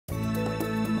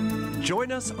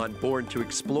Join us on Born to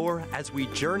Explore as we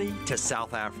journey to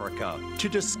South Africa to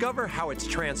discover how it's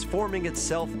transforming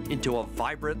itself into a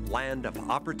vibrant land of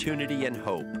opportunity and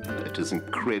hope. It is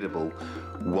incredible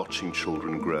watching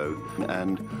children grow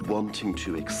and wanting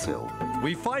to excel.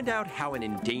 We find out how an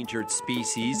endangered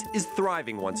species is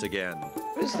thriving once again.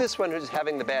 Who's this one who's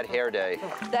having the bad hair day?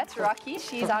 That's Rocky.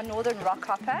 She's our northern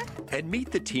rockhopper. And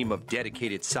meet the team of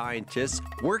dedicated scientists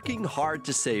working hard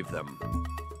to save them.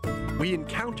 We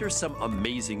encounter some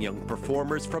amazing young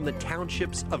performers from the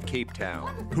townships of Cape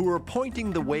Town who are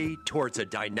pointing the way towards a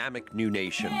dynamic new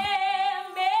nation.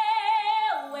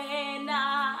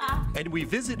 And we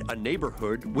visit a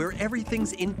neighborhood where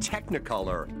everything's in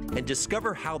Technicolor and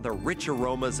discover how the rich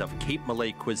aromas of Cape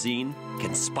Malay cuisine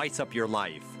can spice up your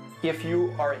life. If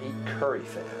you are a curry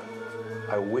fan,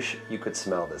 I wish you could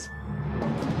smell this.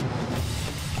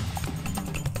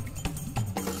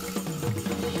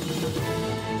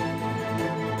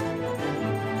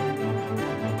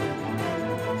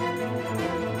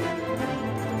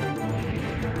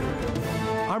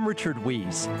 I'm Richard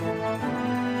Weiss.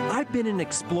 I've been an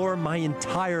explorer my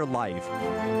entire life,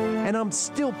 and I'm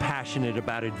still passionate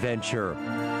about adventure,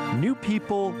 new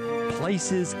people,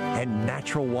 places, and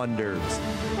natural wonders.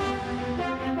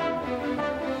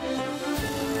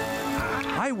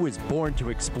 I was born to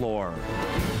explore.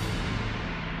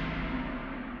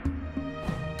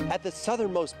 At the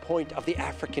southernmost point of the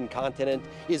African continent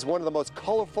is one of the most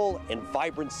colorful and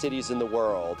vibrant cities in the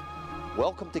world.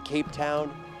 Welcome to Cape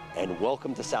Town, and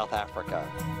welcome to South Africa.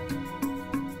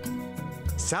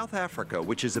 South Africa,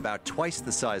 which is about twice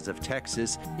the size of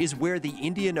Texas, is where the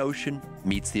Indian Ocean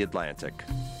meets the Atlantic.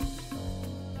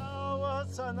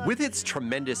 With its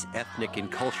tremendous ethnic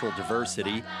and cultural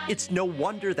diversity, it's no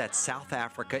wonder that South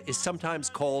Africa is sometimes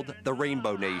called the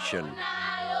Rainbow Nation.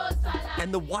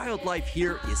 And the wildlife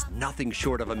here is nothing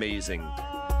short of amazing.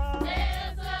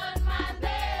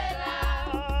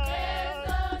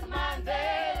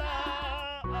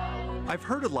 I've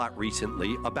heard a lot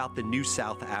recently about the new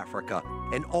South Africa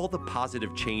and all the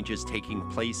positive changes taking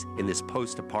place in this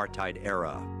post-apartheid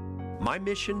era. My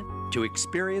mission? To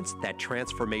experience that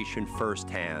transformation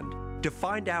firsthand, to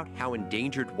find out how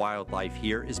endangered wildlife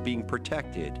here is being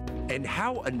protected, and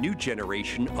how a new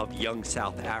generation of young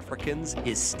South Africans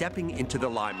is stepping into the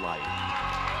limelight.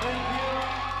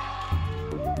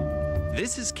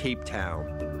 This is Cape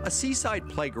Town, a seaside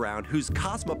playground whose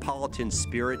cosmopolitan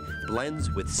spirit blends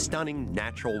with stunning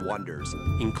natural wonders,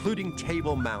 including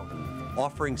Table Mountain,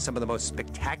 offering some of the most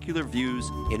spectacular views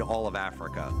in all of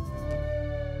Africa.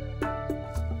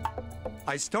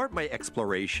 I start my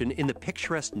exploration in the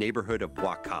picturesque neighborhood of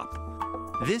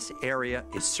Bwakop. This area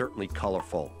is certainly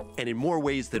colorful, and in more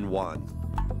ways than one.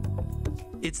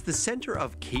 It's the center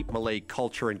of Cape Malay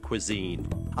culture and cuisine,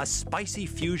 a spicy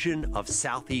fusion of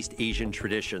Southeast Asian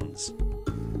traditions.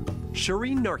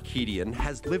 Shireen Narkedian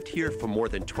has lived here for more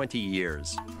than 20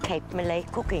 years. Cape Malay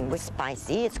cooking was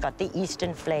spicy. It's got the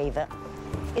Eastern flavor.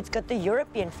 It's got the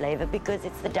European flavor because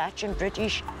it's the Dutch and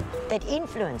British that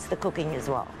influence the cooking as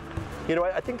well. You know,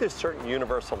 I think there's certain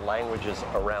universal languages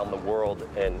around the world,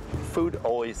 and food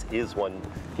always is one.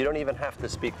 You don't even have to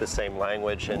speak the same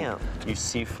language, and No. you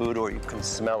see food or you can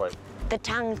smell it. The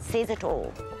tongue says it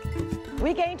all.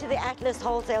 We're going to the Atlas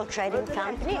Wholesale Trading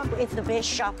Company. It's the best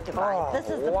shop to buy. This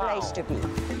is the place to be.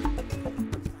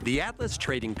 The Atlas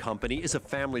Trading Company is a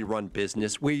family-run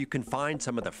business where you can find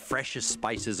some of the freshest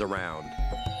spices around.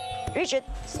 Richard,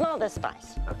 smell the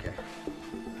spice. Okay.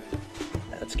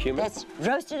 That's cumin? That's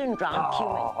roasted and ground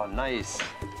cumin. Oh, nice.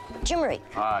 Turmeric.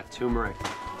 Ah, turmeric.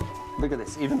 Look at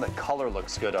this. Even the color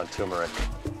looks good on turmeric.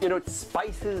 You know,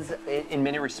 spices, in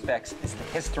many respects, is the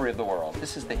history of the world.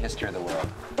 This is the history of the world.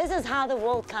 This is how the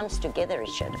world comes together,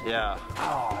 Richard. Yeah.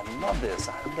 Oh, I love this.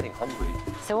 I'm getting hungry.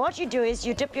 So what you do is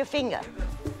you dip your finger.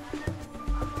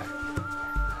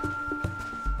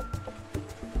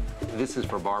 This is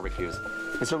for barbecues.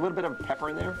 Is there a little bit of pepper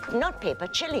in there? Not pepper,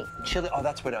 chili. Chili. Oh,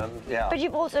 that's what yeah. But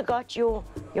you've also got your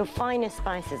finer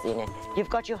spices in it. You've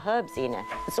got your herbs in it.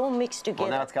 It's all mixed together.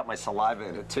 Well, now it's got my saliva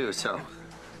in it, too, so.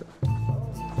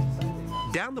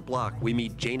 Down the block, we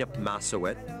meet Jainab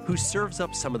Masawet, who serves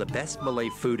up some of the best Malay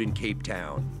food in Cape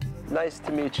Town. Nice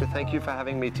to meet you. Thank you for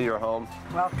having me to your home.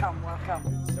 Welcome,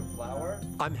 welcome. Some flour?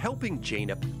 I'm helping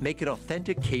Jainab make an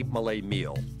authentic Cape Malay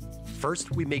meal.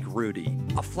 First, we make roti,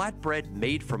 a flatbread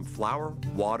made from flour,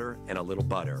 water, and a little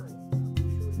butter.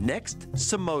 Next,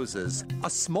 samosas, a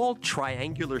small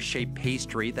triangular-shaped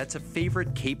pastry that's a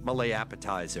favorite Cape Malay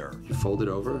appetizer. You fold it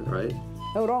over, right?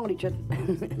 No, wrong, Richard.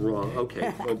 Wrong,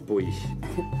 okay. Oh, boy.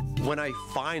 When I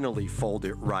finally fold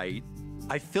it right,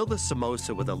 I fill the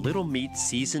samosa with a little meat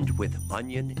seasoned with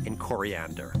onion and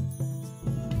coriander.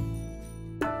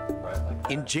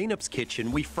 In Janup's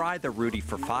kitchen, we fry the rooty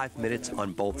for 5 minutes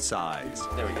on both sides.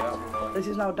 There we go. This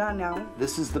is now done now.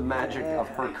 This is the magic of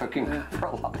her cooking for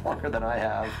a lot longer than I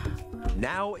have.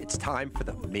 Now it's time for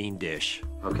the main dish.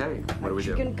 Okay, what do we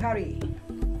do? Chicken curry.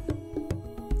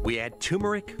 We add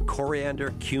turmeric,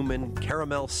 coriander, cumin,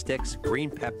 caramel sticks, green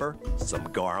pepper, some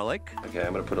garlic, Okay,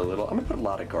 I'm gonna put a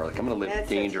lot of garlic. I'm gonna live That's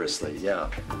it. dangerously, yeah.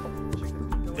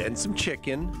 then some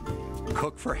chicken,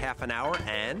 cook for half an hour,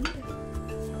 and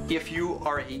If you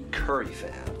are a curry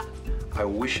fan, I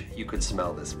wish you could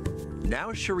smell this.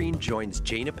 now Shireen joins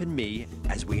Janup and me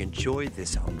as we enjoy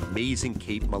this amazing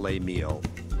Cape Malay meal.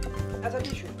 As a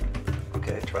tissue.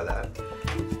 Okay, try that.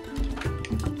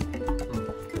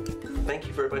 Thank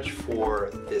you very much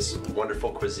for this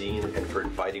wonderful cuisine and for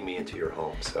inviting me into your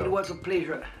home. It So, was a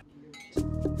pleasure.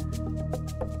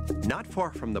 Not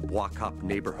far from the Boakop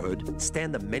neighborhood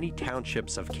stand the many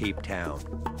townships of Cape Town.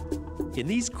 In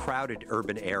these crowded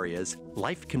urban areas,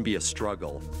 life can be a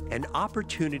struggle, and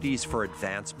opportunities for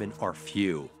advancement are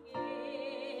few.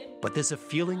 But there's a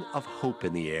feeling of hope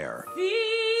in the air.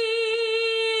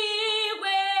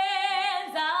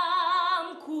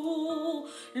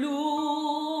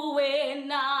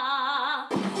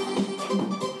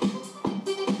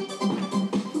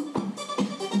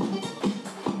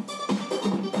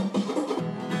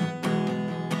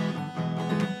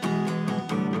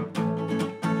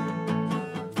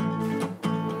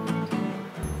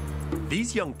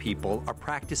 These young people are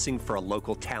practicing for a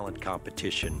local talent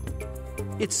competition.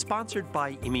 It's sponsored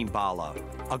by Imimbala,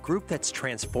 a group that's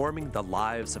transforming the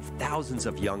lives of thousands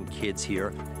of young kids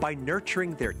here by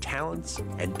nurturing their talents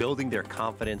and building their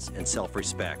confidence and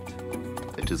self-respect.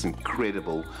 It is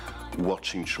incredible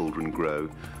watching children grow,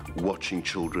 watching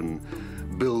children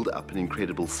build up an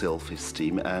incredible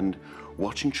self-esteem, and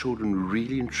watching children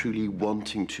really and truly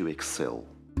wanting to excel.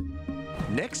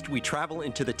 Next, we travel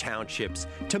into the townships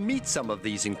to meet some of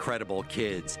these incredible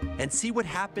kids and see what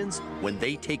happens when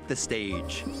they take the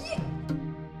stage.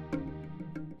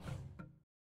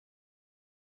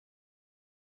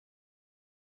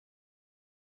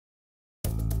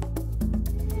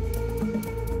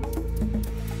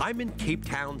 I'm in Cape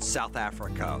Town, South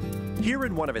Africa. Here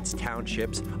in one of its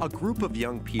townships, a group of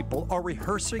young people are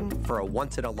rehearsing for a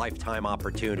once-in-a-lifetime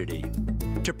opportunity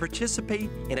to participate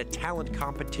in a talent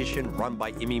competition run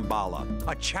by Imimbala,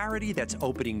 a charity that's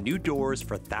opening new doors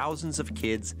for thousands of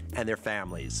kids and their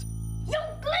families.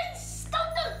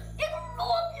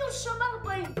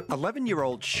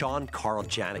 11-year-old Sean Carl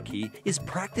Janicki is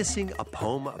practicing a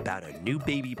poem about a new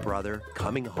baby brother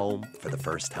coming home for the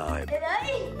first time.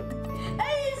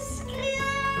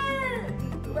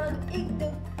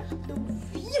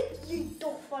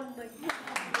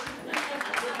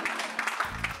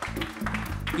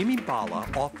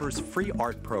 Imimbala offers free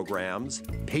art programs,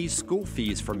 pays school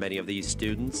fees for many of these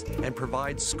students, and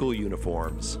provides school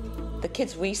uniforms. The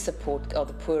kids we support are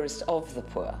the poorest of the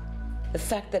poor. The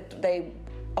fact that they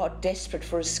are desperate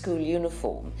for a school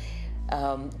uniform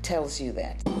tells you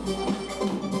that.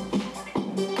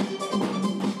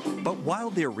 But while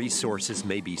their resources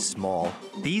may be small,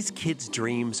 these kids'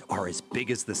 dreams are as big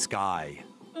as the sky.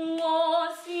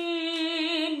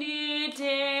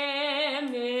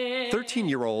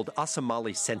 13-year-old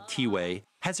Asamali Sentiwe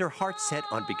has her heart set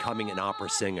on becoming an opera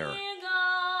singer.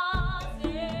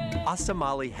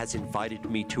 Asamali has invited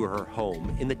me to her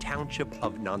home in the township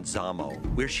of Nanzamo,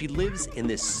 where she lives in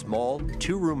this small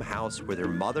two-room house with her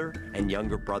mother and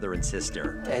younger brother and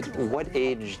sister. At what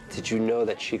age did you know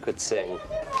that she could sing?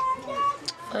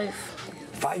 5.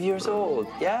 5 years old.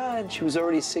 Yeah, and she was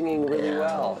already singing really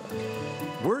well.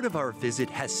 Word of our visit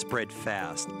has spread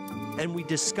fast, and we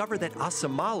discover that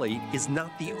Asamali is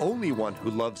not the only one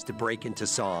who loves to break into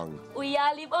song.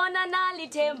 Uyalibona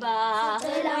nalithemba,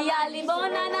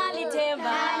 uyalibona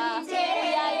nalithemba,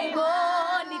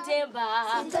 uyalibona ithemba,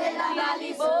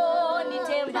 uyalibona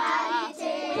ithemba.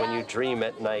 When you dream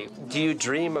at night, do you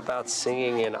dream about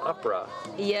singing in opera?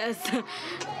 Yes,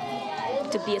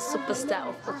 to be a superstar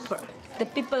of opera. The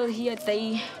people here,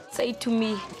 they say to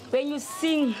me, when you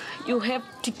sing, you have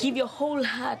to give your whole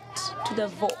heart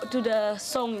to the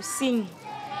song you sing,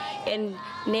 and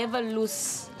never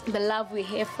lose the love we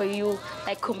have for you,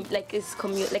 like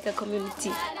a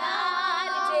community.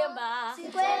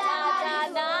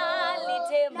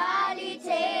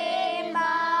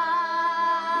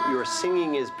 Your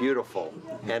singing is beautiful,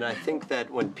 and I think that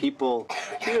when people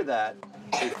hear that,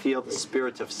 they feel the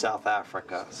spirit of South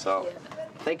Africa. So,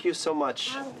 thank you so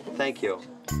much. Thank you.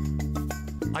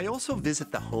 I also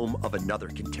visit the home of another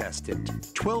contestant,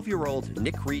 12-year-old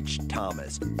Nick Reach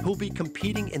Thomas, who'll be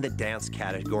competing in the dance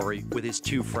category with his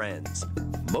two friends.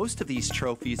 Most of these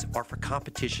trophies are for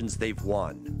competitions they've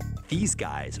won. These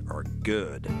guys are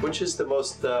good. Which is the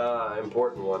most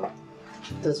important one?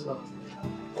 This one.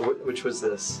 Which was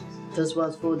this? This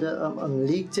was for the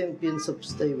League Championship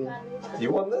Stadium.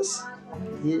 You won this?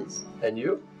 Yes. And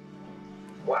you?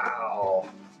 Wow.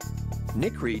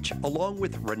 Nick Reach, along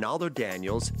with Ronaldo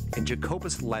Daniels and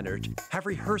Jacobus Leonard, have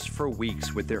rehearsed for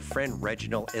weeks with their friend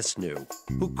Reginald Isnu,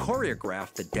 who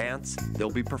choreographed the dance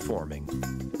they'll be performing.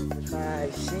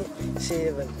 5, 6,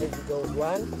 7, 8, go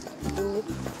 1, 2,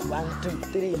 1, 2,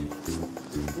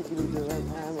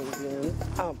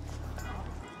 3. Up.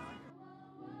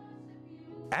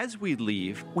 As we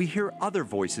leave, we hear other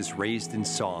voices raised in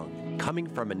song, coming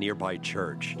from a nearby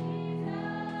church.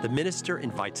 The minister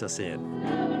invites us in.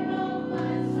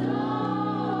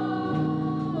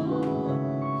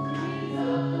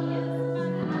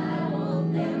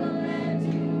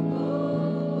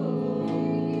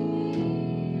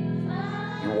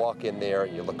 In there,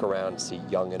 you look around and see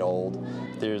young and old.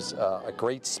 There's a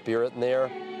great spirit in there.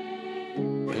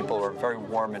 People are very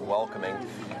warm and welcoming.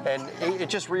 And it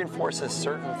just reinforces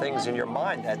certain things in your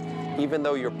mind that even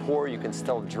though you're poor, you can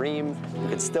still dream, you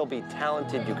can still be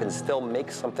talented, you can still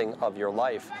make something of your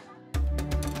life.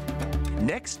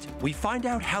 Next, we find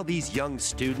out how these young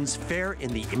students fare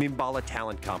in the Imimbala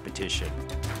talent competition.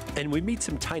 And we meet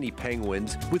some tiny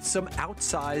penguins with some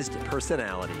outsized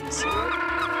personalities.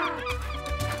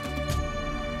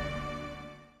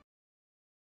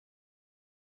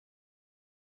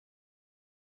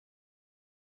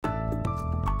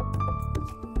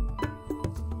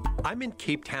 I'm in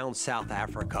Cape Town, South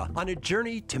Africa, on a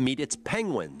journey to meet its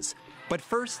penguins. But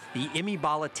first, the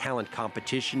Imimbala talent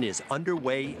competition is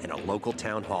underway in a local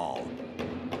town hall.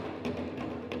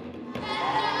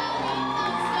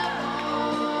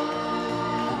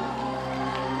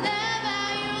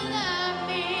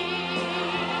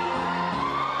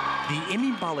 The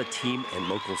Imimbala team and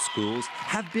local schools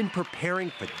have been preparing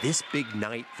for this big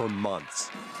night for months.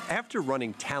 After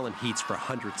running talent heats for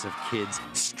hundreds of kids,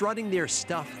 strutting their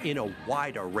stuff in a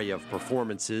wide array of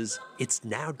performances, it's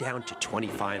now down to 20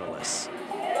 finalists.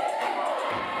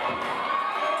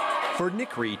 For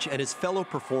Nick Reach and his fellow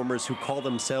performers who call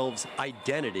themselves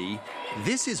Identity,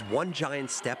 this is one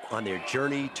giant step on their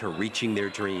journey to reaching their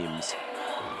dreams.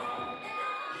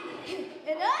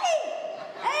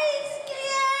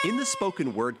 In the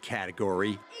spoken word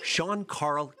category, Sean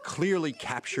Carl clearly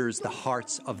captures the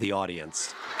hearts of the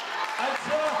audience.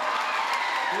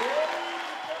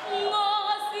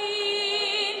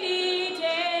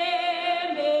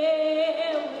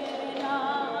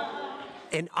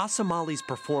 And Asamali's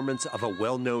performance of a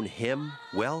well-known hymn,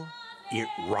 well, it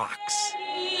rocks.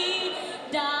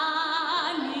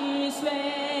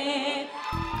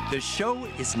 The show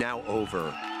is now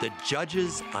over. The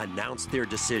judges announce their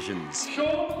decisions.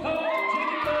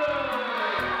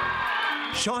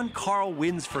 Sean Carl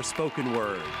wins for spoken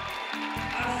word.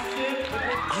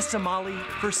 Asamali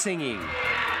for singing.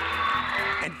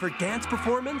 And for dance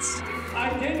performance,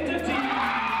 Identity.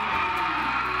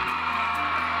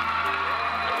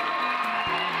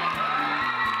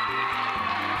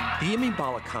 The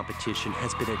Imimbala competition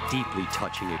has been a deeply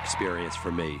touching experience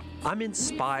for me. I'm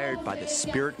inspired by the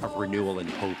spirit of renewal and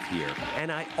hope here,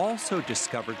 and I also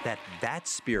discovered that that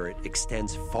spirit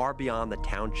extends far beyond the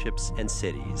townships and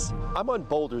cities. I'm on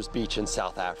Boulders Beach in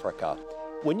South Africa.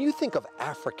 When you think of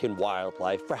African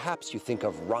wildlife, perhaps you think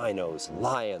of rhinos,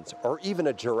 lions, or even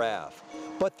a giraffe.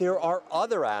 But there are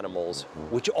other animals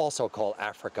which also call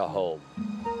Africa home.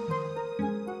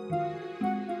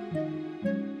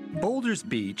 Boulders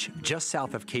Beach, just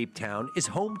south of Cape Town, is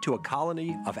home to a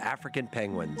colony of African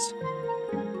penguins.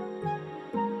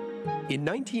 In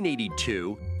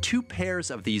 1982, 2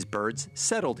 pairs of these birds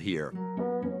settled here.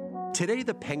 Today,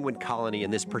 the penguin colony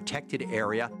in this protected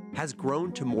area has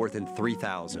grown to more than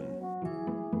 3,000.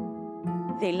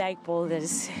 They like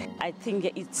boulders. I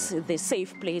think it's the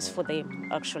safe place for them,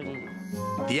 actually.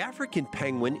 The African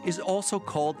penguin is also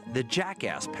called the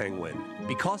jackass penguin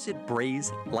because it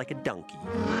brays like a donkey.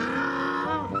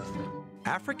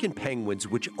 African penguins,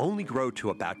 which only grow to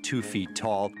about 2 feet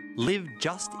tall, live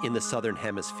just in the southern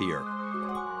hemisphere.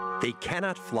 They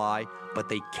cannot fly, but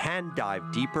they can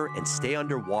dive deeper and stay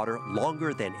underwater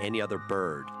longer than any other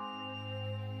bird.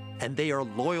 And they are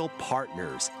loyal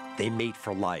partners. They mate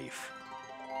for life.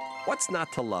 What's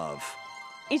not to love?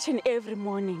 Each and every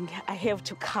morning, I have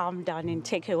to calm down and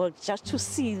take a walk just to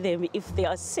see them if they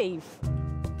are safe.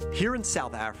 Here in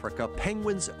South Africa,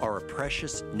 penguins are a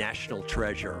precious national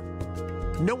treasure.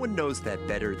 No one knows that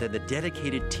better than the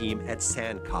dedicated team at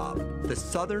SANCCOB, the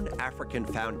Southern African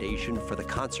Foundation for the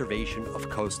Conservation of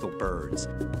Coastal Birds.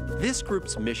 This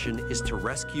group's mission is to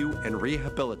rescue and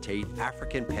rehabilitate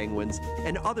African penguins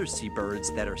and other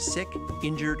seabirds that are sick,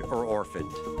 injured, or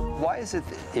orphaned. Why is it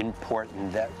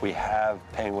important that we have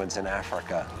penguins in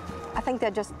Africa? I think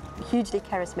they're just hugely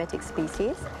charismatic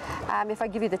species. If I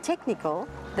give you the technical,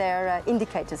 they're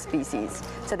indicator species.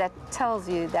 So that tells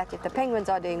you that if the penguins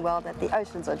are doing well, that the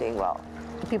oceans are doing well.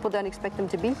 People don't expect them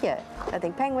to be here. I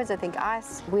think penguins, I think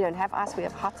ice. We don't have ice, we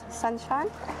have hot sunshine.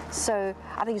 So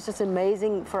I think it's just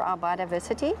amazing for our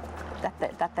biodiversity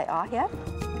that they are here.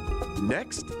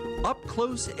 Next, up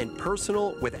close and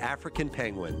personal with African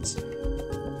penguins.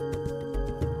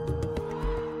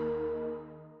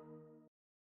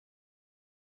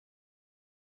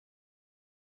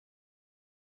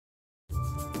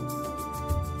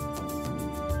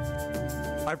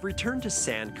 I've returned to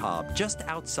SANCCOB just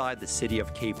outside the city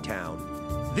of Cape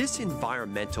Town. This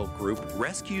environmental group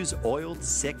rescues oiled,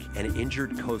 sick, and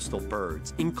injured coastal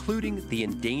birds, including the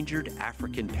endangered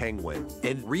African penguin,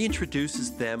 and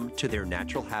reintroduces them to their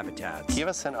natural habitats. Give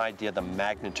us an idea of the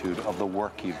magnitude of the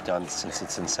work you've done since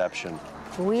its inception.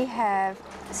 We have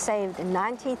saved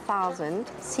 90,000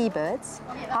 seabirds,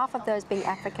 half of those being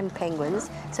African penguins,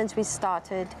 since we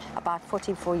started about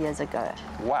 44 years ago.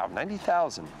 Wow,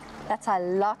 90,000. That's a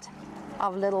lot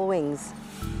of little wings.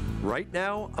 Right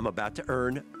now, I'm about to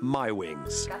earn my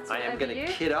wings. I am going to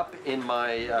kit up in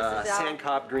my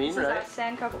SANCCOB green, right? This is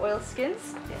our SANCCOB oil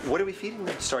skins. What are we feeding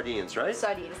them? Sardines, right?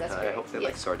 Sardines, that's correct. I hope they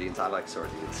like sardines. I like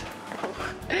sardines.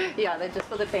 Yeah, they're just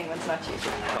for the penguins, not you.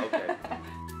 Okay.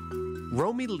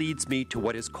 Romy leads me to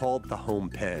what is called the home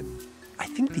pen. I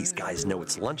think these guys know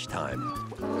it's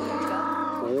lunchtime.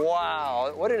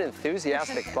 Wow, what an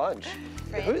enthusiastic bunch.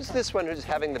 Who's this one who's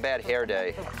having the bad hair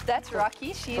day? That's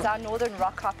Rocky. She's our northern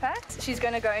rockhopper. She's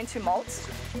going to go into molt,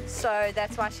 so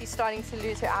that's why she's starting to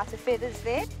lose her outer feathers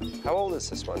there. How old is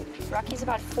this one? Rocky's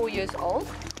about 4 years old,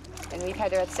 and we've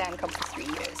had her at SANCCOB for 3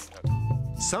 years.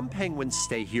 Some penguins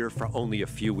stay here for only a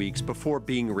few weeks before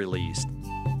being released.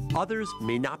 Others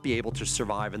may not be able to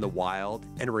survive in the wild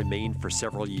and remain for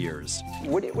several years.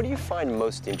 What do you find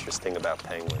most interesting about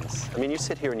penguins? I mean, you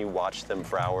sit here and you watch them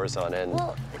for hours on end.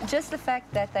 Well, just the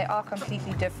fact that they are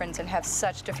completely different and have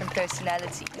such different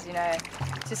personalities. You know,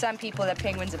 to some people, a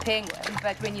penguin's a penguin,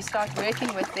 but when you start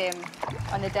working with them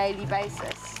on a daily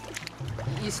basis,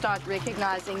 you start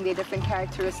recognizing their different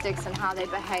characteristics and how they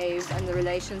behave and the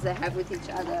relations they have with each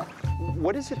other.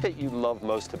 What is it that you love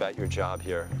most about your job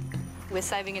here? We're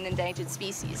saving an endangered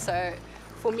species, so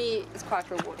for me, it's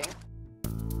quite rewarding.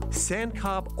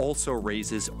 SANCCOB also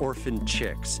raises orphan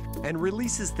chicks and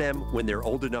releases them when they're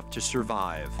old enough to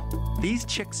survive. These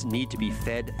chicks need to be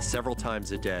fed several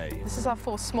times a day. This is our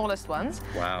 4 smallest ones.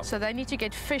 Wow. So they need to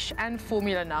get fish and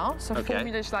formula now. So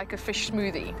formula is like a fish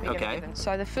smoothie. Okay.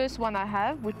 So the first one I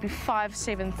have would be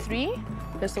 573.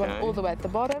 That's the one all the way at the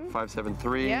bottom.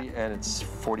 573, yeah. And it's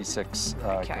 46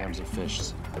 grams of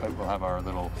fish. We'll have our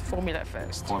little formula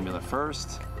first. Formula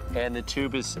first. And the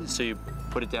tube is, so you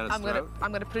put it down its throat?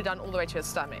 I'm going to put it down all the way to its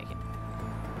stomach.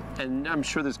 And I'm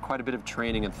sure there's quite a bit of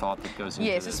training and thought that goes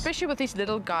into this. Yes, especially with these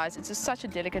little guys. It's such a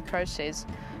delicate process,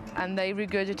 and they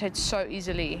regurgitate so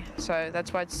easily. So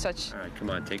that's why it's such... All right, come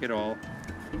on, take it all.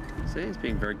 See, he's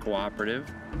being very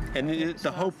cooperative. And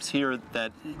the hopes here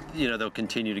that, you know, they'll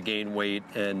continue to gain weight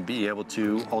and be able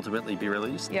to ultimately be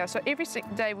released? Yeah, so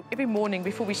every morning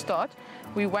before we start,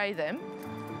 we weigh them,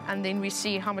 and then we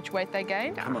see how much weight they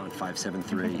gain. Come on,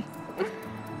 573.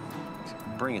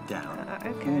 Bring it down.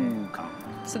 Okay. Come.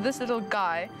 So this little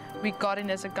guy, we got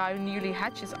in as a guy who newly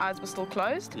hatched. His eyes were still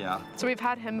closed. Yeah. So we've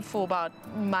had him for about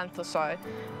a month or so,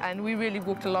 and we really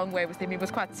walked a long way with him. He was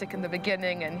quite sick in the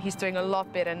beginning, and he's doing a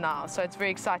lot better now. So it's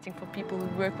very exciting for people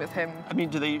who work with him. I mean,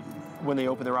 do they, when they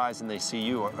open their eyes and they see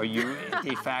you, are you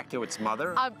de facto its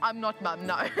mother? I'm not mum,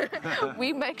 no.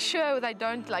 We make sure they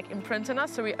don't like imprint on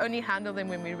us, so we only handle them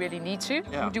when we really need to.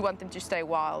 Yeah. We do want them to stay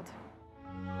wild.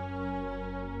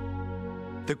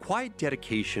 The quiet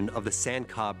dedication of the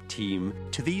SANCCOB team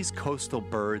to these coastal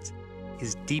birds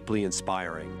is deeply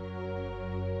inspiring.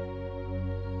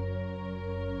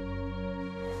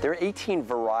 There are 18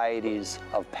 varieties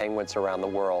of penguins around the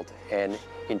world, and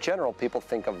in general, people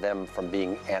think of them from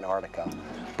being Antarctica.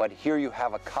 But here you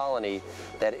have a colony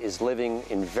that is living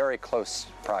in very close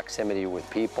proximity with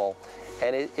people,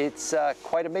 and it's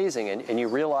quite amazing. And you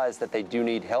realize that they do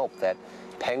need help, that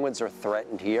penguins are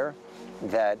threatened here,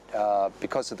 that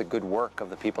because of the good work of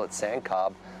the people at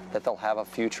SANCCOB, that they'll have a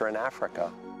future in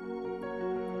Africa.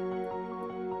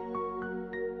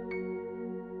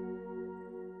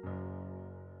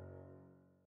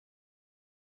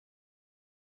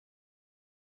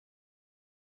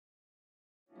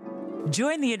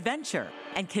 Join the adventure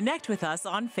and connect with us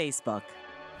on Facebook.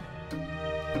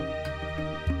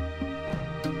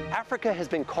 Africa has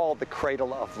been called the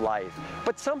cradle of life,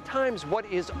 but sometimes what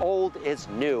is old is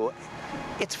new.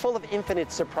 It's full of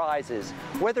infinite surprises,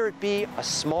 whether it be a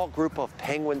small group of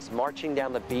penguins marching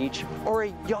down the beach or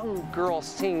a young girl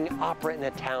singing opera in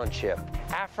a township.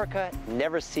 Africa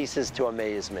never ceases to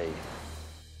amaze me.